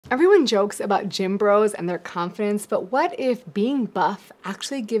Everyone jokes about gym bros and their confidence, but what if being buff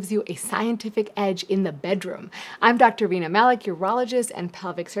actually gives you a scientific edge in the bedroom? I'm Dr. Rena Malik, urologist and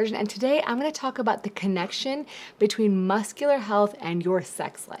pelvic surgeon, and today I'm going to talk about the connection between muscular health and your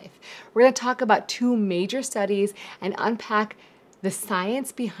sex life. We're going to talk about two major studies and unpack the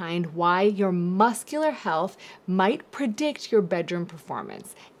science behind why your muscular health might predict your bedroom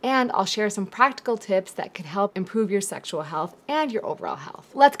performance. And I'll share some practical tips that could help improve your sexual health and your overall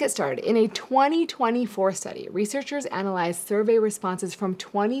health. Let's get started. In a 2024 study, researchers analyzed survey responses from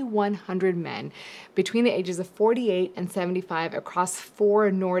 2,100 men between the ages of 48 and 75 across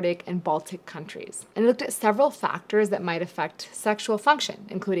 4 Nordic and Baltic countries, and looked at several factors that might affect sexual function,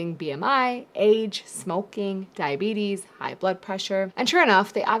 including BMI, age, smoking, diabetes, high blood pressure. And sure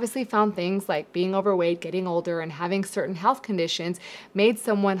enough, they obviously found things like being overweight, getting older, and having certain health conditions made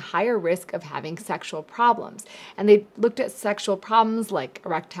someone higher risk of having sexual problems. And they looked at sexual problems like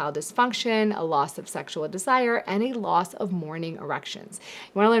erectile dysfunction, a loss of sexual desire, and a loss of morning erections.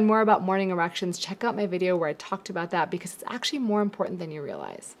 You want to learn more about morning erections? Check out my video where I talked about that because it's actually more important than you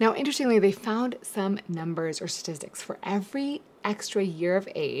realize. Now, interestingly, they found some numbers or statistics. For every extra year of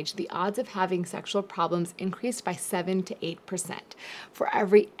age, the odds of having sexual problems increased by 7 to 8%. For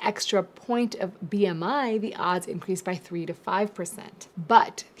every extra point of BMI, the odds increased by 3 to 5%.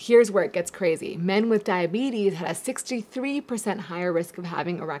 But here's where it gets crazy. Men with diabetes had a 63% higher risk of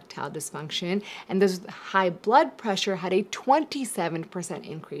having erectile dysfunction, and those with high blood pressure had a 27%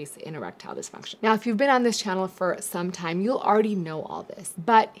 increase in erectile dysfunction. Now, if you've been on this channel for some time, you'll already know all this,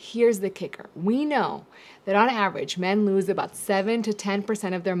 but here's the kicker. We know that on average, men lose about 7 to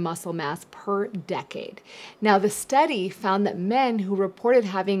 10% of their muscle mass per decade. Now, the study found that men who reported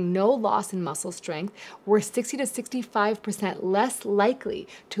having no loss in muscle strength were 60 to 65% less likely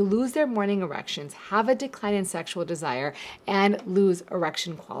to lose their morning erections, have a decline in sexual desire, and lose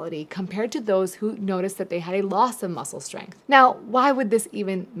erection quality compared to those who noticed that they had a loss of muscle strength. Now, why would this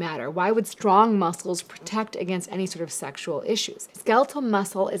even matter? Why would strong muscles protect against any sort of sexual issues? Skeletal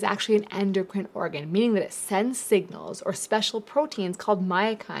muscle is actually an endocrine organ, meaning that it sends signals or special proteins called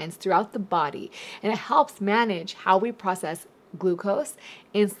myokines throughout the body, and it helps manage how we process glucose,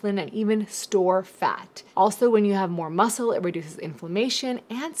 insulin, and even store fat. Also, when you have more muscle, it reduces inflammation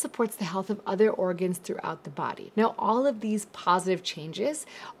and supports the health of other organs throughout the body. Now, all of these positive changes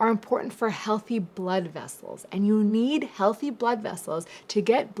are important for healthy blood vessels, and you need healthy blood vessels to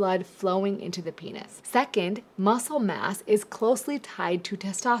get blood flowing into the penis. Second, muscle mass is closely tied to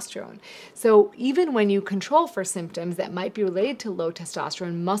testosterone. So even when you control for symptoms that might be related to low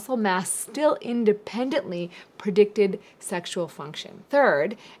testosterone, muscle mass still independently predicted sexual function.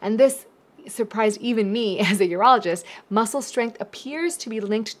 Third, and this surprised even me as a urologist, muscle strength appears to be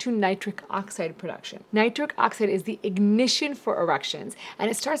linked to nitric oxide production. Nitric oxide is the ignition for erections, and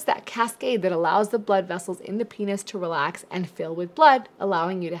it starts that cascade that allows the blood vessels in the penis to relax and fill with blood,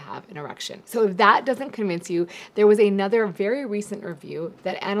 allowing you to have an erection. So if that doesn't convince you, there was another very recent review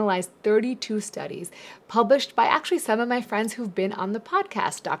that analyzed 32 studies published by actually some of my friends who've been on the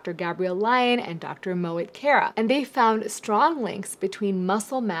podcast, Dr. Gabrielle Lyon and Dr. Mohit Kara, and they found strong links between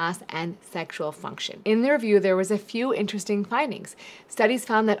muscle mass and sexual function. In the review, there was a few interesting findings. Studies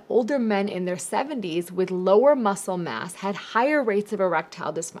found that older men in their 70s with lower muscle mass had higher rates of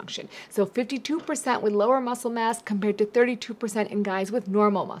erectile dysfunction. So 52% with lower muscle mass compared to 32% in guys with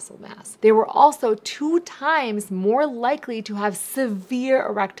normal muscle mass. They were also 2 times more likely to have severe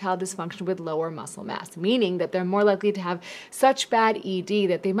erectile dysfunction with lower muscle mass, meaning that they're more likely to have such bad ED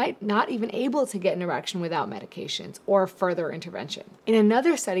that they might not even able to get an erection without medications or further intervention. In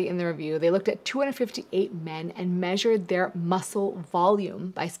another study in the review, they looked at 258 men and measured their muscle volume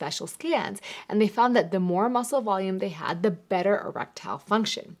by special scans, and they found that the more muscle volume they had, the better erectile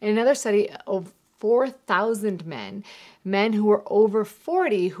function. In another study of 4,000 men who were over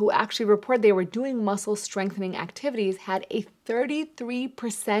 40 who actually reported they were doing muscle strengthening activities had a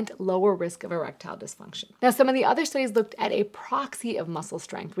 33% lower risk of erectile dysfunction. Now, some of the other studies looked at a proxy of muscle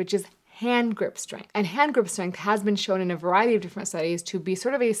strength, which is hand grip strength. And hand grip strength has been shown in a variety of different studies to be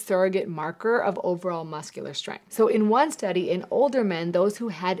sort of a surrogate marker of overall muscular strength. So in one study, in older men, those who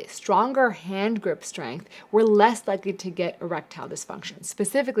had stronger hand grip strength were less likely to get erectile dysfunction.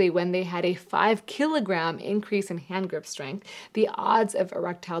 Specifically, when they had a 5-kilogram increase in hand grip strength, the odds of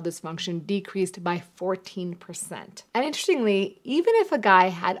erectile dysfunction decreased by 14%. And interestingly, even if a guy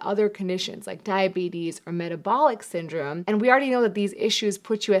had other conditions like diabetes or metabolic syndrome, and we already know that these issues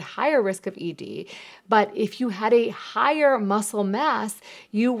put you at higher risk risk of ED. But if you had a higher muscle mass,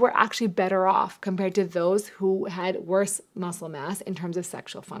 you were actually better off compared to those who had worse muscle mass in terms of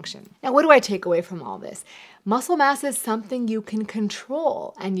sexual function. Now, what do I take away from all this? Muscle mass is something you can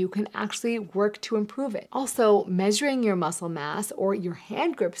control and you can actually work to improve it. Also, measuring your muscle mass or your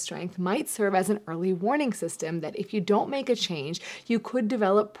hand grip strength might serve as an early warning system that if you don't make a change, you could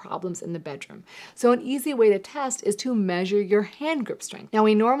develop problems in the bedroom. So an easy way to test is to measure your hand grip strength. Now,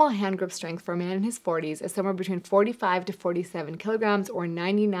 a normal hand grip strength for a man in his 40s is somewhere between 45 to 47 kilograms or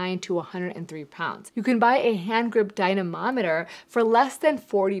 99 to 103 pounds. You can buy a hand grip dynamometer for less than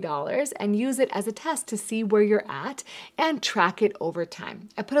 $40 and use it as a test to see where you're at and track it over time.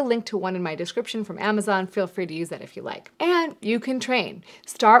 I put a link to one in my description from Amazon. Feel free to use that if you like. And you can train.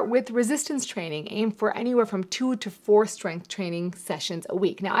 Start with resistance training. Aim for anywhere from 2 to 4 strength training sessions a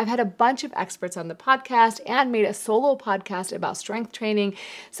week. Now, I've had a bunch of experts on the podcast and made a solo podcast about strength training,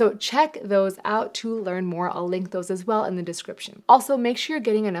 so check those out to learn more. I'll link those as well in the description. Also, make sure you're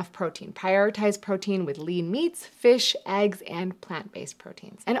getting enough protein. Prioritize protein with lean meats, fish, eggs, and plant-based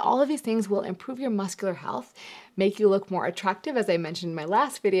proteins. And all of these things will improve your muscular health, make you look more attractive, as I mentioned in my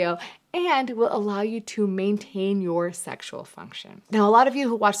last video, and will allow you to maintain your sexual function. Now, a lot of you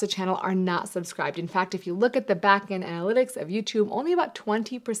who watch the channel are not subscribed. In fact, if you look at the back-end analytics of YouTube, only about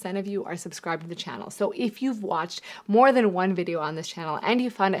 20% of you are subscribed to the channel. So if you've watched more than one video on this channel and you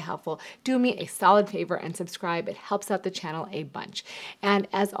found it helpful, do me a solid favor and subscribe. It helps out the channel a bunch. And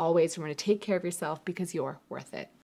as always, remember to take care of yourself because you're worth it.